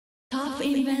Top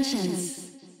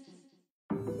inventions.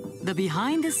 The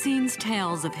behind-the-scenes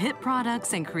tales of hit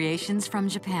products and creations from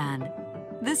Japan.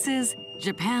 This is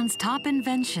Japan's Top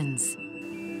Inventions.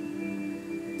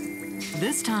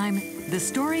 This time, the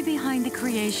story behind the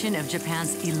creation of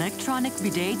Japan's electronic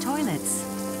bidet toilets.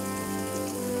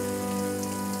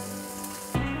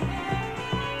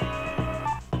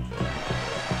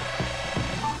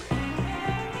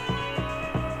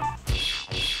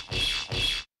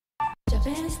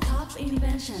 Japan's top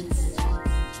inventions.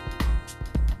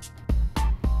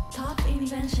 Top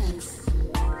inventions.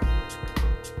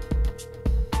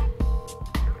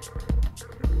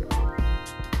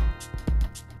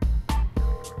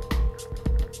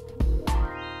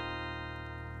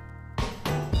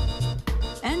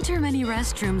 Enter many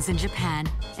restrooms in Japan,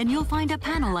 and you'll find a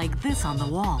panel like this on the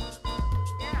wall.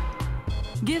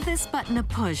 Give this button a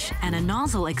push, and a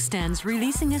nozzle extends,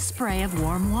 releasing a spray of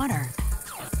warm water.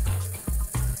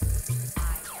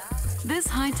 This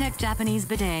high-tech Japanese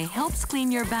bidet helps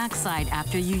clean your backside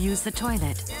after you use the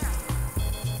toilet.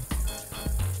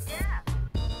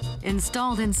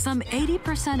 Installed in some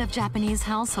 80% of Japanese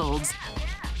households,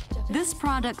 this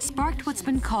product sparked what's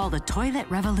been called a toilet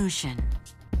revolution.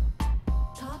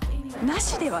 な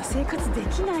しでは生活で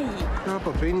きない。やっ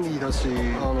ぱ便利だし、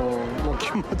もう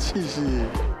気持ちいいし。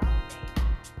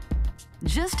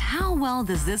Just how well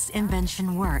does this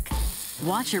invention work?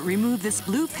 Watch it remove this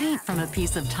blue paint from a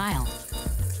piece of tile.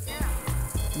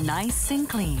 Nice and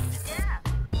clean.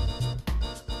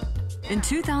 In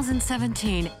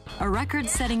 2017, a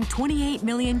record-setting 28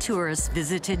 million tourists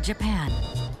visited Japan.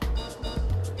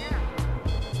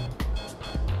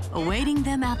 Awaiting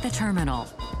them at the terminal,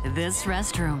 this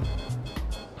restroom.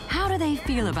 How do they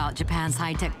feel about Japan's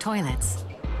high-tech toilets?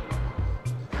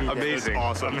 Amazing.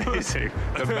 Awesome. Amazing.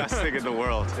 The best thing in the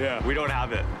world. Yeah. We don't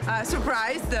have it.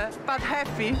 Surprised but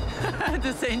happy at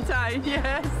the same time,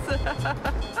 yes.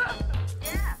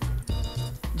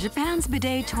 Japan's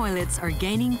bidet toilets are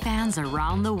gaining fans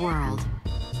around the world.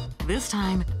 This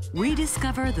time, we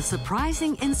discover the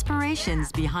surprising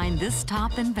inspirations behind this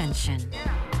top invention.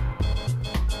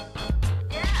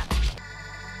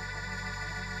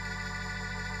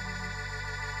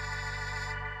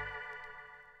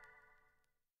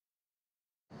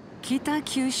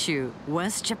 Kita-Kyushu,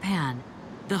 West Japan,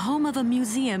 the home of a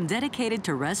museum dedicated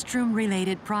to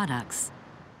restroom-related products.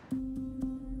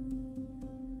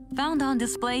 Found on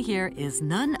display here is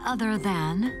none other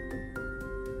than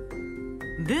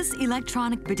this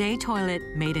electronic bidet toilet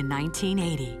made in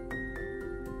 1980.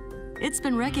 It's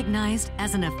been recognized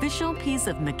as an official piece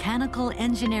of mechanical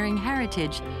engineering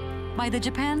heritage by the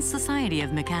Japan Society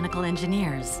of Mechanical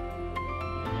Engineers.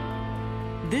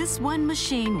 This one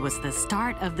machine was the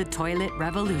start of the toilet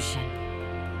revolution.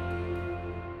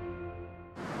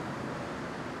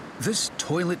 This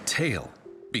toilet tale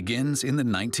begins in the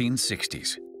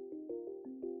 1960s.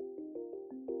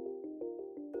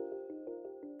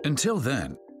 Until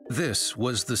then, this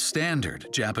was the standard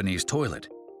Japanese toilet,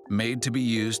 made to be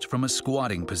used from a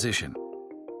squatting position.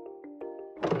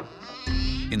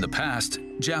 In the past,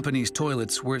 Japanese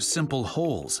toilets were simple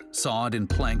holes sawed in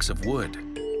planks of wood.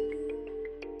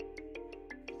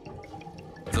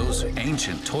 Those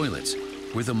ancient toilets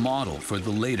were the model for the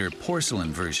later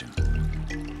porcelain version.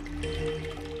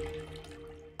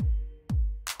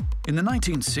 In the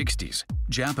 1960s,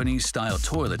 Japanese-style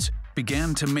toilets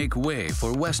began to make way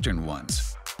for Western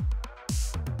ones.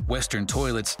 Western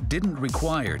toilets didn't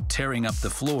require tearing up the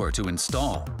floor to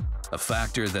install, a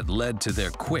factor that led to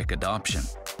their quick adoption.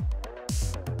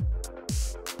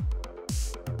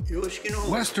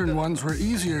 Western ones were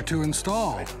easier to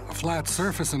install. A flat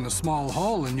surface and a small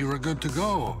hole and you were good to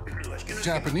go.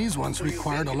 Japanese ones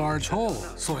required a large hole,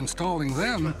 so installing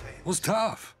them was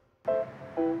tough.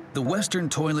 The Western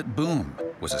toilet boom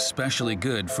was especially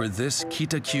good for this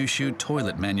Kita-Kyushu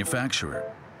toilet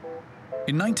manufacturer.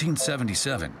 In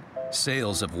 1977,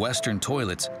 sales of Western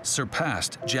toilets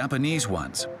surpassed Japanese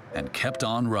ones and kept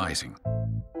on rising.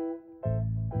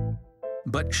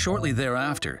 But shortly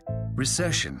thereafter,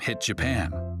 recession hit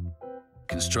Japan.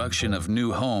 Construction of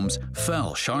new homes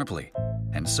fell sharply,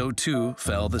 and so too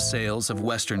fell the sales of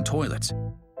Western toilets.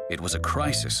 It was a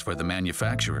crisis for the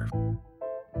manufacturer.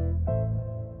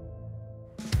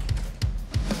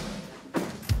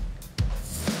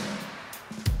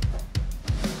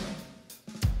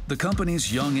 The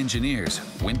company's young engineers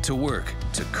went to work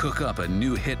to cook up a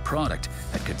new hit product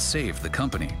that could save the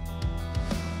company.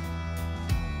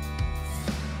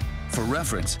 For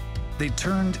reference, they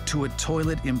turned to a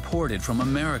toilet imported from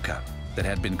America that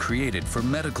had been created for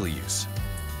medical use.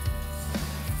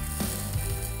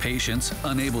 Patients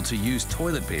unable to use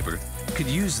toilet paper could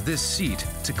use this seat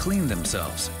to clean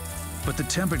themselves, but the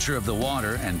temperature of the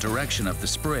water and direction of the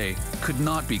spray could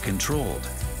not be controlled.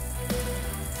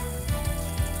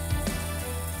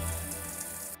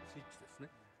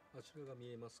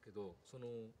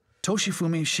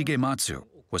 Toshifumi Shigematsu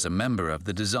was a member of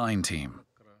the design team.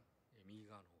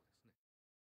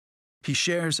 He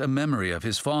shares a memory of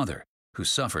his father, who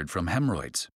suffered from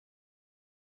hemorrhoids.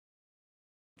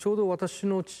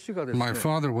 My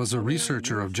father was a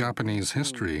researcher of Japanese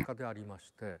history.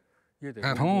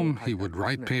 At home, he would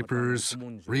write papers,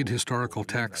 read historical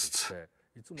texts.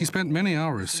 He spent many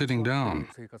hours sitting down.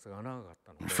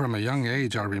 From a young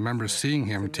age, I remember seeing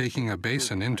him taking a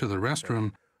basin into the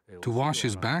restroom to wash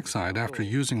his backside after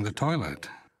using the toilet.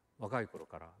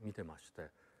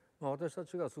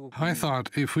 I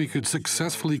thought if we could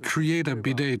successfully create a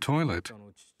bidet toilet,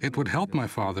 it would help my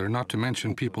father, not to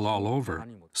mention people all over,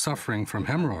 suffering from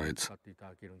hemorrhoids.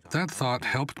 That thought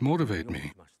helped motivate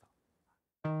me.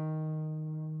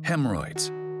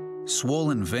 Hemorrhoids,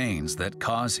 swollen veins that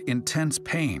cause intense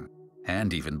pain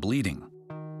and even bleeding.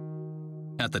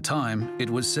 At the time, it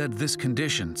was said this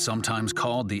condition, sometimes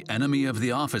called the enemy of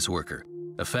the office worker,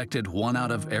 affected 1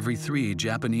 out of every 3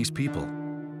 Japanese people.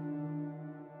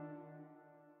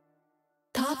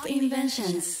 Top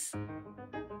inventions.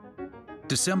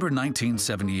 December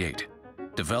 1978,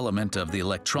 development of the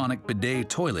electronic bidet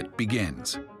toilet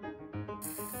begins.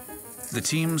 The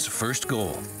team's first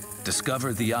goal,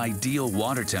 discover the ideal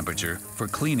water temperature for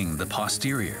cleaning the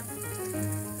posterior.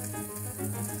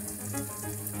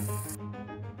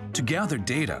 To gather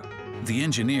data, the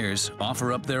engineers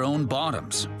offer up their own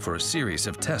bottoms for a series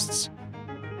of tests.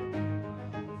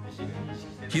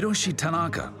 Hiroshi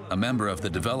Tanaka, a member of the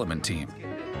development team,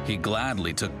 he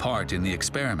gladly took part in the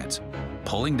experiments,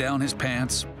 pulling down his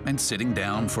pants and sitting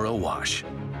down for a wash.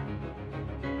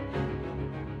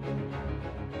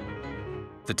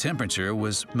 The temperature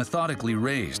was methodically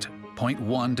raised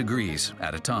 0.1 degrees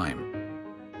at a time.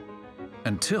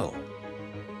 Until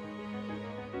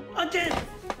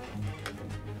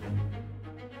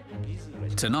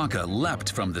Tanaka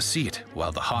leapt from the seat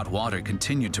while the hot water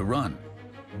continued to run.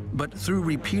 But through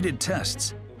repeated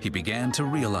tests, he began to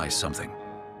realize something.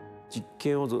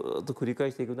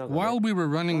 While we were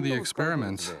running the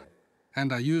experiments,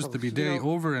 and I used the bidet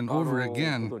over and over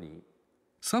again,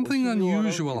 something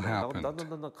unusual happened.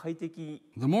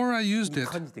 The more I used it,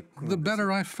 the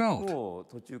better I felt.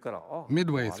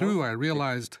 Midway through, I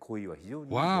realized,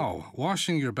 wow,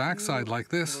 washing your backside like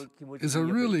this is a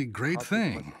really great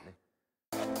thing.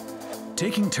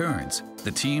 Taking turns,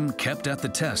 the team kept at the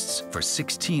tests for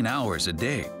 16 hours a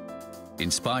day.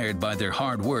 Inspired by their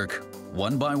hard work,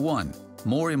 one by one,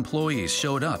 more employees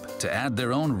showed up to add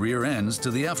their own rear ends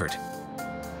to the effort.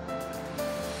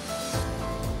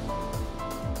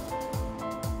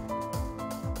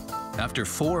 After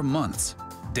 4 months,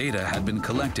 data had been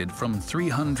collected from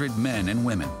 300 men and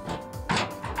women.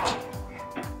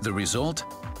 The result?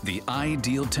 The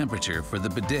ideal temperature for the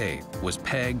bidet was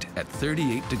pegged at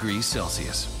 38 degrees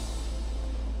Celsius.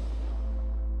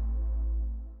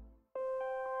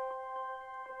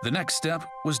 The next step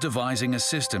was devising a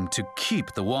system to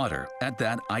keep the water at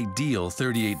that ideal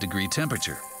 38-degree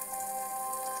temperature.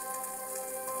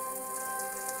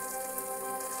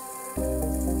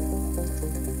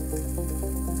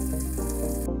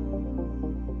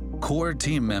 Core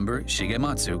team member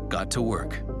Shigematsu got to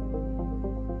work.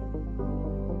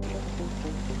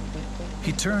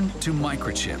 He turned to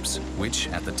microchips, which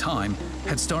at the time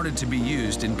had started to be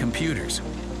used in computers.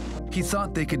 He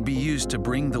thought they could be used to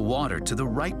bring the water to the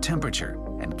right temperature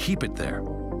and keep it there.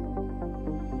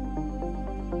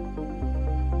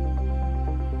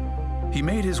 He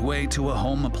made his way to a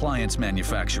home appliance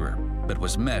manufacturer, but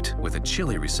was met with a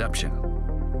chilly reception.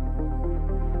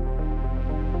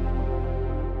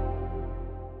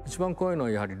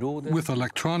 With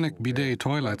electronic bidet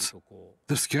toilets,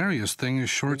 the scariest thing is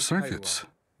short circuits.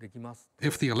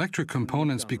 If the electric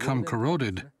components become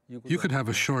corroded, you could have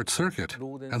a short circuit,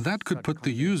 and that could put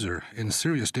the user in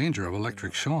serious danger of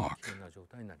electric shock.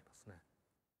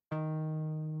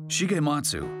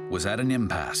 Shigematsu was at an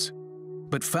impasse,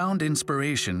 but found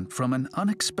inspiration from an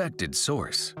unexpected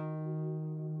source.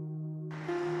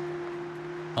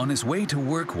 On his way to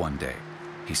work one day,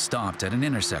 he stopped at an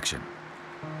intersection.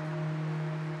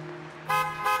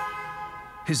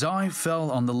 His eye fell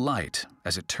on the light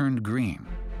as it turned green.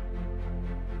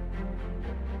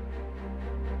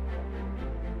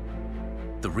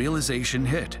 The realization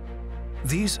hit.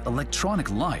 These electronic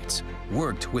lights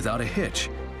worked without a hitch,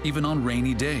 even on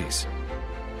rainy days.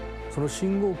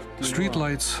 Street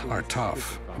lights are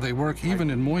tough. They work even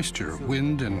in moisture,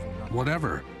 wind, and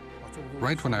whatever.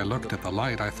 Right when I looked at the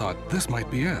light, I thought, this might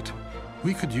be it.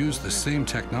 We could use the same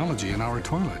technology in our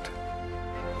toilet.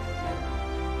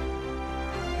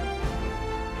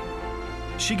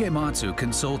 Shigematsu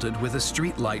consulted with a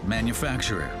streetlight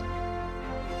manufacturer.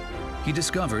 He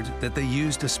discovered that they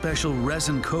used a special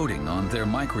resin coating on their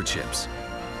microchips.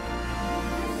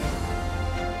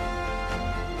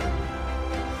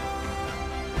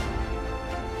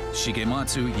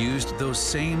 Shigematsu used those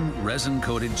same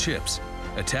resin-coated chips,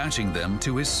 attaching them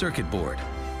to his circuit board.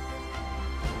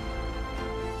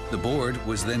 The board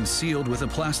was then sealed with a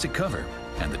plastic cover,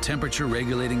 and the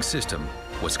temperature-regulating system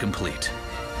was complete.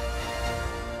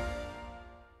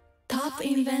 Top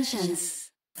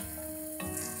inventions.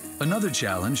 Another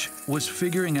challenge was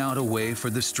figuring out a way for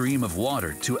the stream of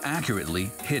water to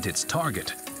accurately hit its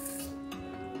target.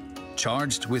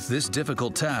 Charged with this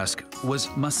difficult task was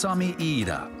Masami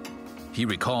Iida. He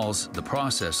recalls the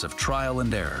process of trial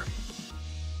and error.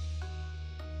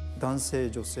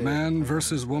 Man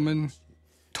versus woman,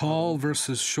 tall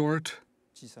versus short.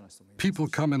 People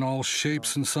come in all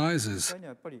shapes and sizes.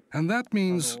 And that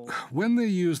means when they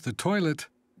use the toilet,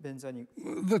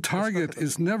 the target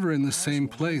is never in the same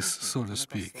place, so to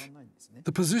speak.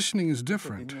 The positioning is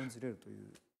different.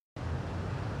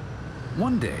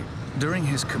 One day, during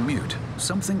his commute,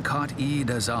 something caught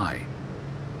Iida's eye.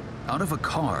 Out of a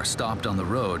car stopped on the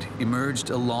road emerged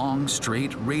a long,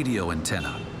 straight radio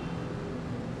antenna.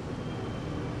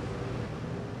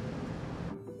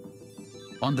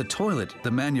 On the toilet the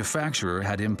manufacturer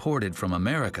had imported from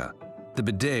America, the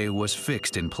bidet was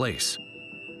fixed in place.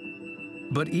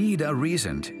 But Iida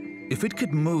reasoned, if it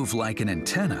could move like an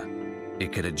antenna,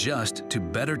 it could adjust to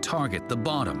better target the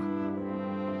bottom.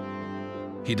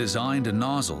 He designed a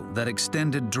nozzle that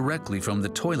extended directly from the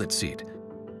toilet seat.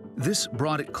 This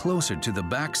brought it closer to the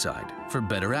backside for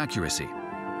better accuracy.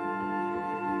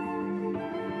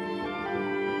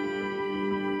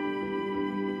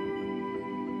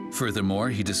 Furthermore,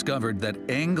 he discovered that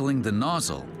angling the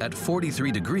nozzle at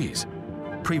 43 degrees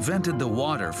prevented the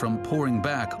water from pouring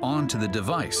back onto the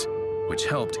device, which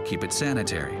helped keep it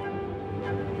sanitary.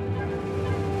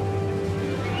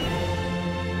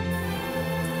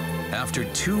 After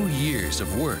 2 years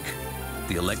of work,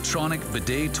 the electronic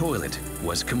bidet toilet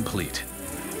was complete.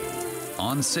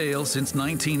 On sale since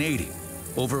 1980,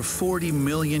 over 40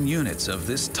 million units of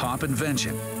this top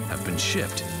invention have been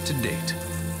shipped to date.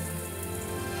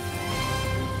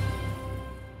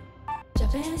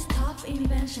 Japan's top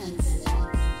inventions.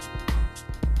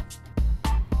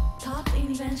 Top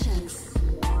inventions.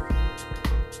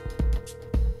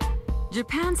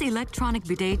 Japan's electronic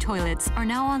bidet toilets are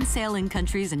now on sale in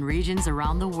countries and regions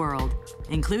around the world,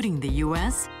 including the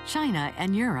US, China,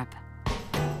 and Europe.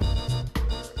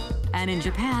 And in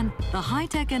Japan, the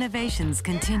high-tech innovations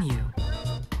continue.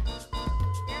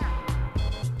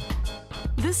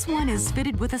 This one is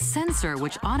fitted with a sensor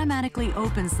which automatically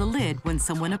opens the lid when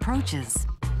someone approaches.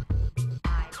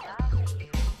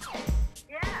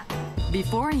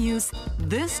 Before use,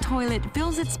 this toilet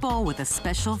fills its bowl with a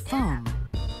special foam.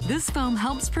 This foam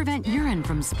helps prevent urine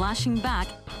from splashing back,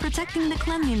 protecting the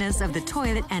cleanliness of the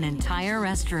toilet and entire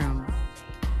restroom.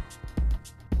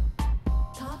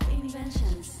 Top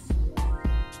inventions.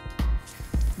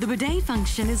 The bidet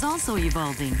function is also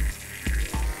evolving.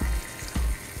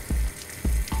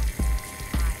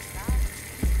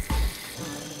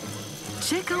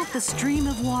 Check out the stream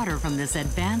of water from this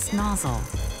advanced nozzle.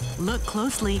 Look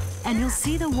closely and you'll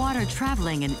see the water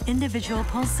traveling in individual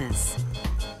pulses.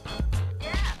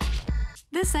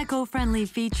 This eco-friendly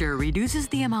feature reduces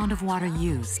the amount of water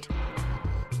used.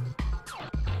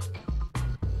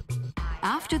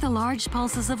 After the large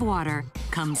pulses of water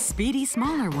come speedy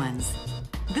smaller ones.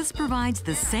 This provides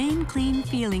the same clean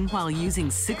feeling while using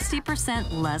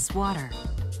 60% less water.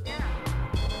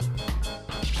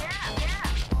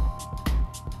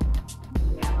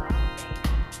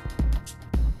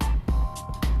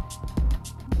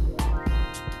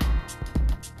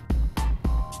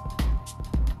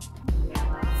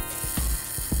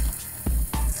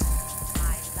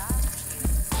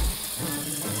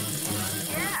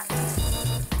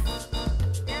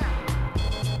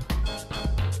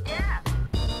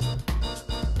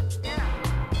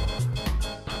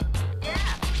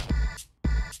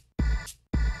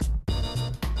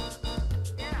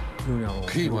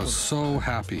 He was so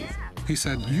happy. He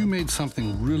said, "You made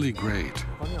something really great."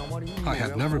 I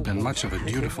had never been much of a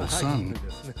dutiful son,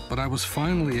 but I was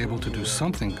finally able to do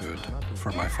something good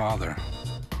for my father.